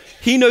 So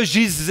he knows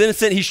Jesus is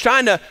innocent. He's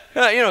trying to,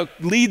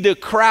 lead the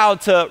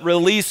crowd to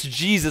release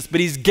Jesus, but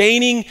he's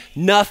gaining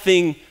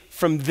nothing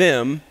from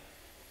them.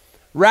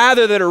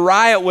 Rather that a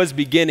riot was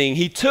beginning,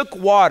 he took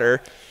water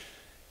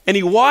and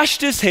he washed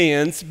his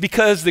hands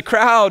because the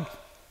crowd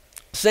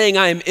saying,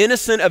 I am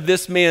innocent of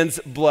this man's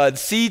blood.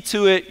 See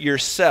to it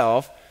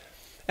yourself.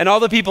 And all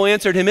the people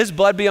answered him, his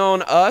blood be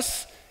on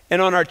us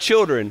and on our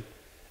children.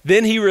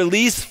 Then he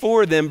released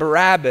for them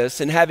Barabbas,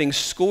 and having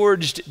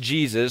scourged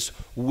Jesus,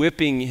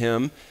 whipping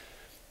him,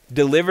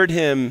 delivered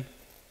him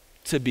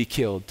to be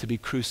killed, to be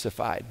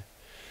crucified.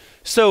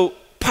 So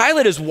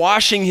Pilate is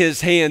washing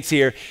his hands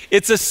here.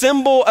 It's a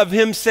symbol of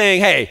him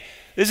saying, hey,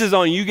 this is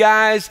on you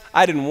guys.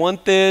 I didn't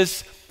want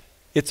this.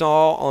 It's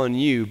all on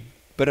you.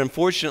 But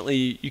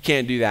unfortunately, you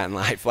can't do that in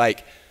life.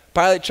 Like,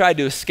 Pilate tried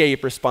to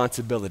escape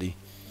responsibility.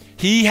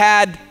 He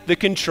had the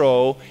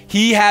control.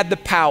 He had the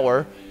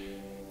power.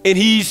 And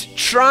he's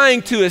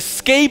trying to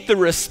escape the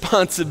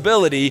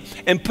responsibility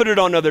and put it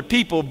on other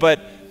people. But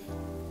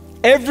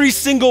every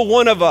single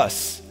one of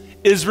us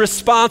is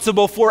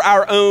responsible for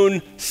our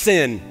own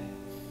sin.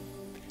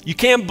 You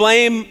can't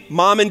blame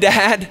mom and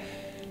dad.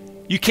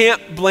 You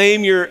can't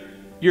blame your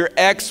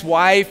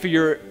ex-wife or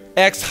your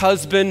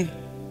ex-husband.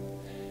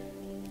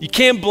 You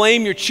can't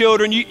blame your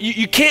children.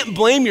 You can't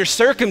blame your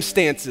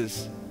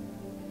circumstances.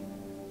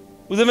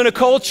 We live in a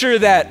culture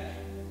that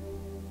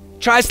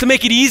tries to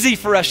make it easy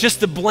for us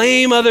just to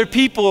blame other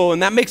people,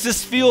 and that makes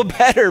us feel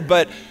better.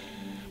 But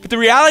the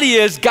reality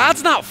is,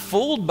 God's not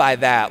fooled by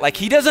that. Like,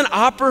 he doesn't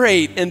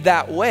operate in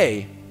that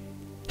way.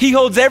 He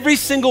holds every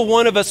single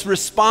one of us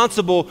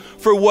responsible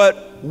for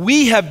what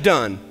we have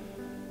done.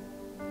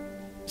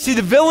 See,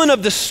 the villain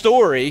of the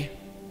story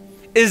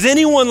is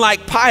anyone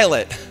like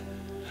Pilate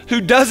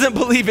who doesn't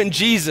believe in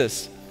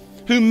Jesus,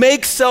 who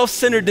makes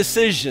self-centered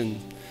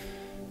decisions,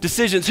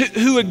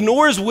 who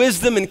ignores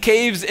wisdom and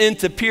caves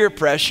into peer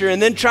pressure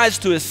and then tries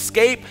to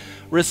escape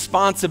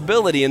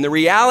responsibility. And the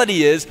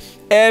reality is,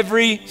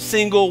 every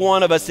single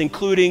one of us,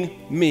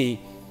 including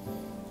me,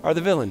 are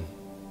the villain.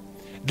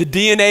 The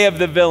DNA of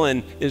the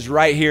villain is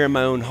right here in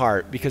my own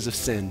heart because of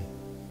sin.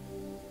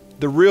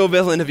 The real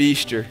villain of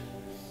Easter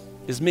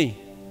is me.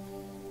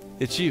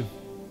 It's you.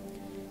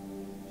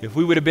 If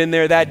we would have been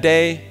there that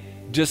day,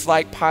 just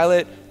like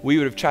Pilate, we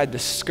would have tried to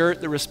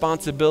skirt the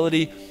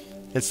responsibility,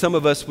 and some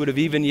of us would have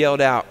even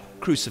yelled out,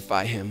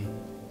 "Crucify him."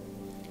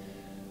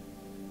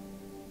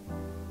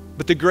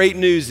 But the great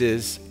news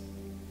is,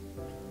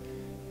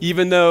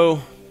 even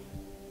though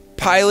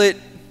Pilate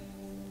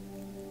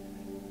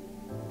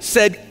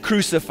said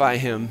crucify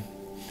him,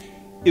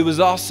 it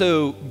was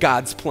also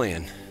God's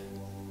plan.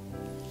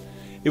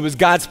 It was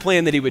God's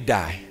plan that he would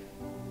die.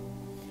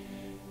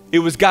 It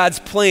was God's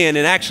plan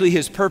and actually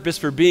his purpose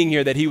for being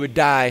here, that he would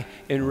die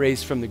and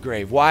raise from the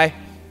grave. Why?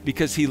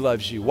 Because he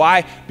loves you.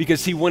 Why?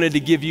 Because he wanted to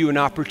give you an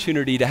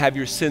opportunity to have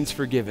your sins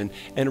forgiven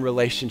and a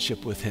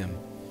relationship with him.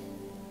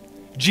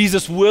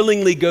 Jesus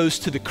willingly goes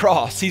to the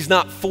cross. He's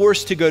not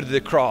forced to go to the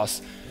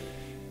cross.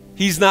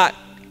 He's not,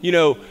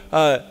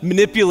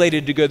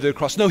 manipulated to go to the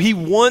cross. No, he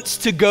wants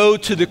to go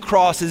to the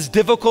cross, as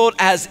difficult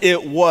as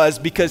it was,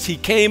 because he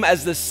came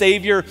as the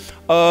Savior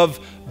of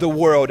the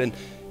world. And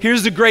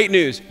here's the great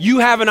news. You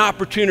have an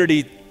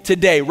opportunity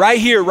today, right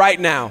here, right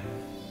now,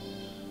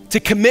 to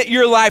commit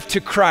your life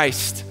to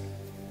Christ.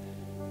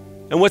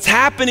 And what's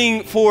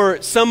happening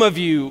for some of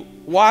you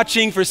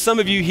watching, for some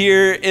of you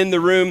here in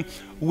the room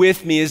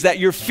with me, is that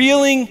you're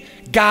feeling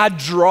God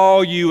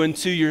draw you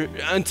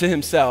unto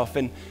himself.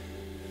 And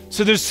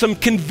so there's some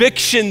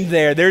conviction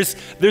there. There's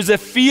a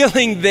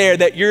feeling there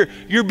that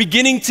you're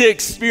beginning to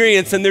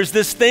experience. And there's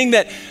this thing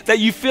that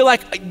you feel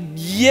like,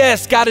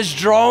 yes, God is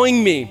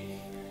drawing me.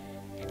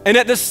 And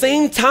at the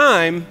same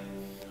time,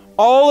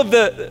 all of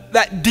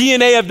that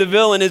DNA of the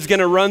villain is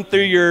gonna run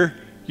through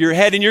your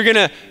head, and you're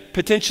gonna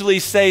potentially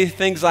say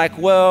things like,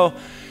 well,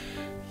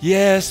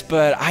 yes,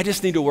 but I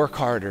just need to work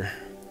harder.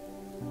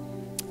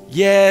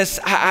 Yes,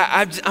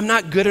 I'm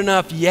not good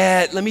enough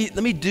yet. Let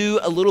me do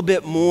a little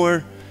bit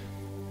more.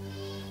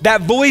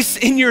 That voice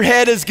in your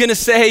head is gonna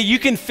say, you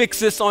can fix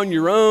this on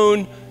your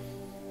own.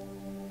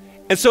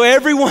 And so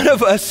every one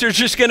of us are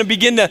just gonna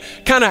begin to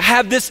kind of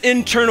have this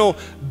internal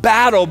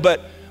battle.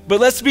 But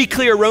let's be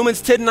clear,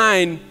 Romans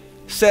 10:9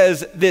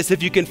 says this: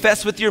 if you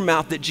confess with your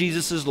mouth that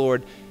Jesus is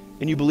Lord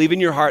and you believe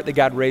in your heart that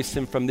God raised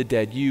him from the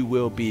dead, you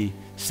will be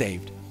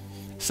saved.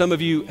 Some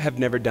of you have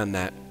never done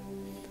that.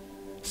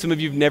 Some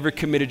of you have never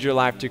committed your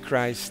life to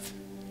Christ.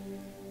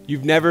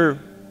 You've never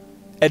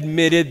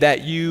admitted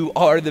that you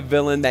are the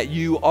villain, that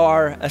you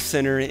are a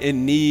sinner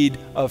in need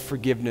of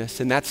forgiveness.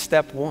 And that's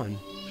step one.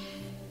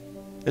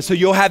 And so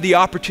you'll have the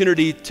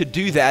opportunity to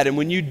do that. And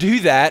when you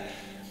do that,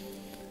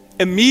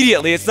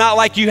 immediately, it's not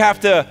like you have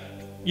to,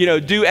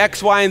 do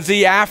X, Y, and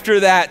Z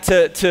after that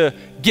to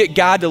get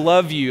God to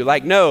love you.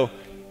 Like, no,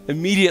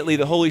 immediately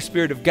the Holy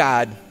Spirit of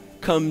God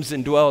comes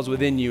and dwells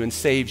within you and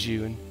saves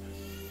you.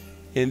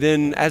 And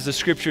then, as the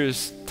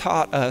scriptures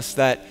taught us,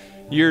 that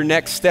your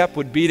next step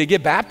would be to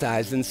get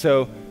baptized. And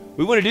so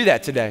we want to do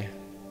that today.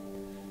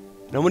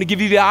 And I want to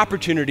give you the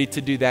opportunity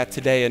to do that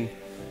today. And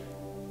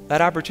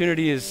that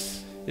opportunity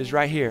is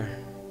right here,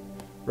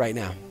 right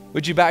now.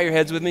 Would you bow your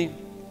heads with me?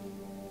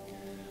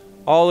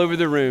 All over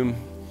the room,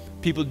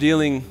 people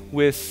dealing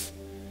with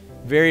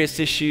various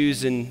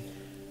issues. And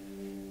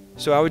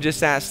so I would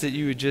just ask that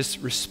you would just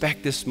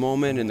respect this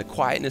moment and the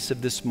quietness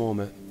of this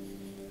moment.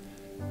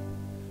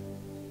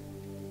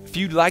 If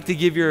you'd like to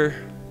give your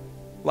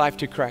life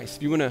to Christ,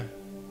 if you want to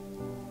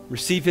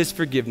receive his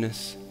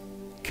forgiveness,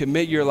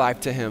 commit your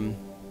life to him,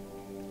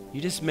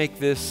 you just make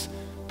this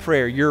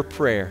prayer your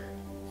prayer.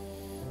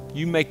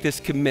 You make this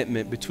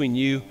commitment between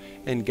you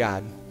and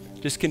God.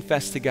 Just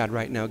confess to God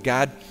right now.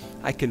 God,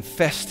 I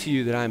confess to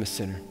you that I'm a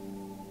sinner.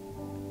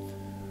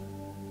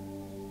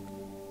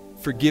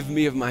 Forgive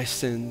me of my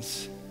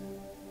sins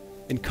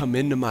and come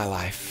into my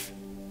life.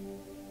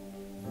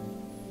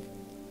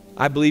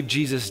 I believe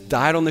Jesus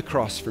died on the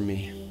cross for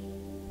me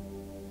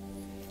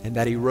and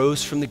that he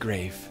rose from the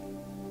grave.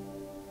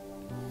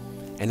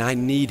 And I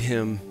need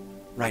him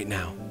right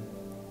now.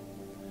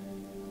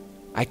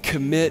 I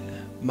commit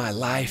my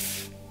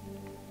life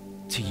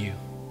to you.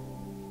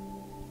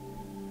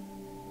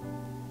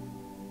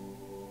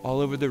 All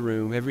over the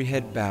room, every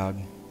head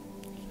bowed,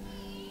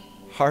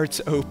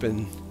 hearts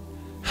open,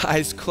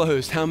 eyes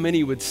closed. How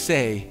many would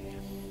say,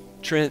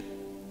 Trent,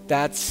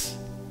 that's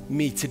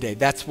me today.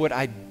 That's what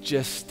I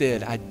just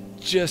did. I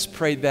just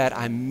prayed that.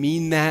 I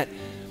mean that.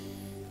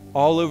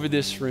 All over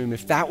this room,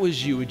 if that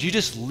was you, would you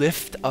just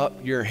lift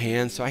up your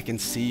hand so I can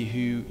see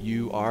who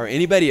you are?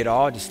 Anybody at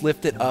all, just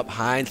lift it up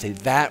high and say,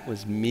 that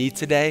was me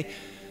today.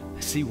 I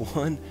see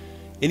one.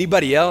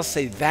 Anybody else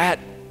say,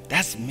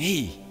 that's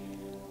me.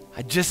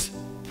 I just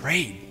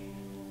prayed.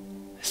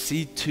 I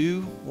see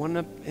two, one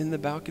up in the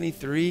balcony,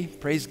 three.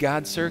 Praise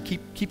God, sir.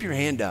 Keep your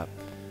hand up.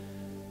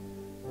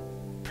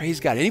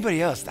 Praise God.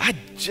 Anybody else? I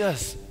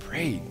just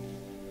prayed.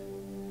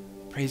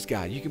 Praise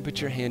God. You can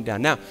put your hand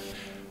down. Now,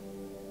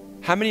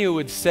 how many of you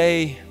would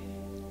say,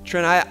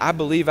 Trent, I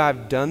believe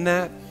I've done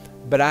that,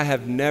 but I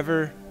have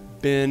never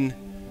been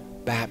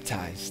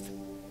baptized?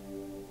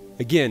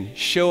 Again,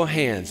 show of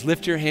hands.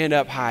 Lift your hand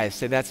up high.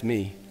 Say, that's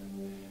me.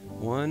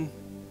 1,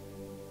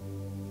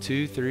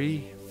 2,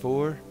 3,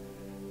 4,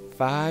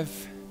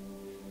 5,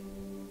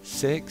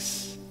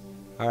 6.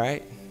 All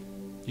right,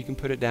 you can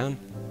put it down.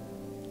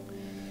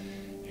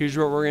 Here's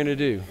what we're going to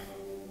do.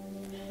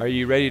 Are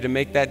you ready to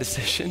make that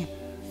decision?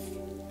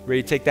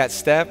 Ready to take that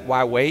step?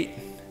 Why wait?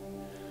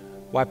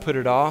 Why put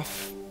it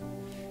off?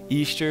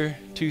 Easter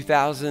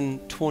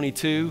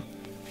 2022.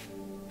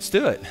 Let's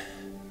do it.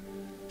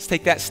 Let's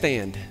take that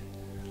stand.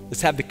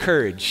 Let's have the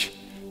courage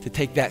to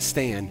take that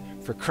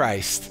stand for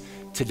Christ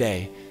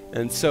today.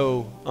 And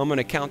so I'm going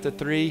to count to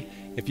 3.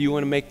 If you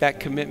want to make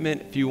that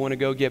commitment, if you want to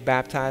go get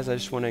baptized, I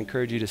just want to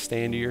encourage you to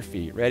stand to your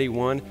feet. Ready?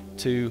 1,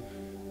 2,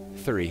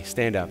 3.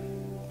 Stand up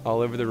all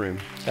over the room.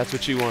 That's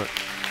what you want.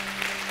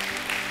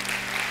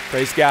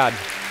 Praise God.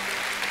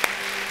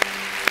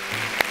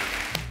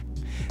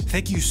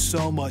 Thank you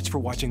so much for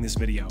watching this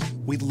video.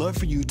 We'd love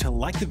for you to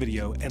like the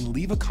video and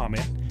leave a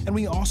comment, and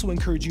we also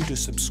encourage you to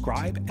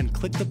subscribe and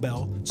click the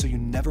bell so you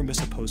never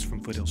miss a post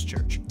from Foothills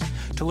Church.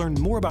 To learn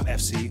more about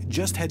FC,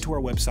 just head to our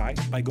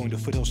website by going to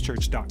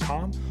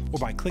foothillschurch.com or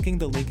by clicking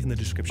the link in the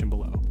description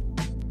below.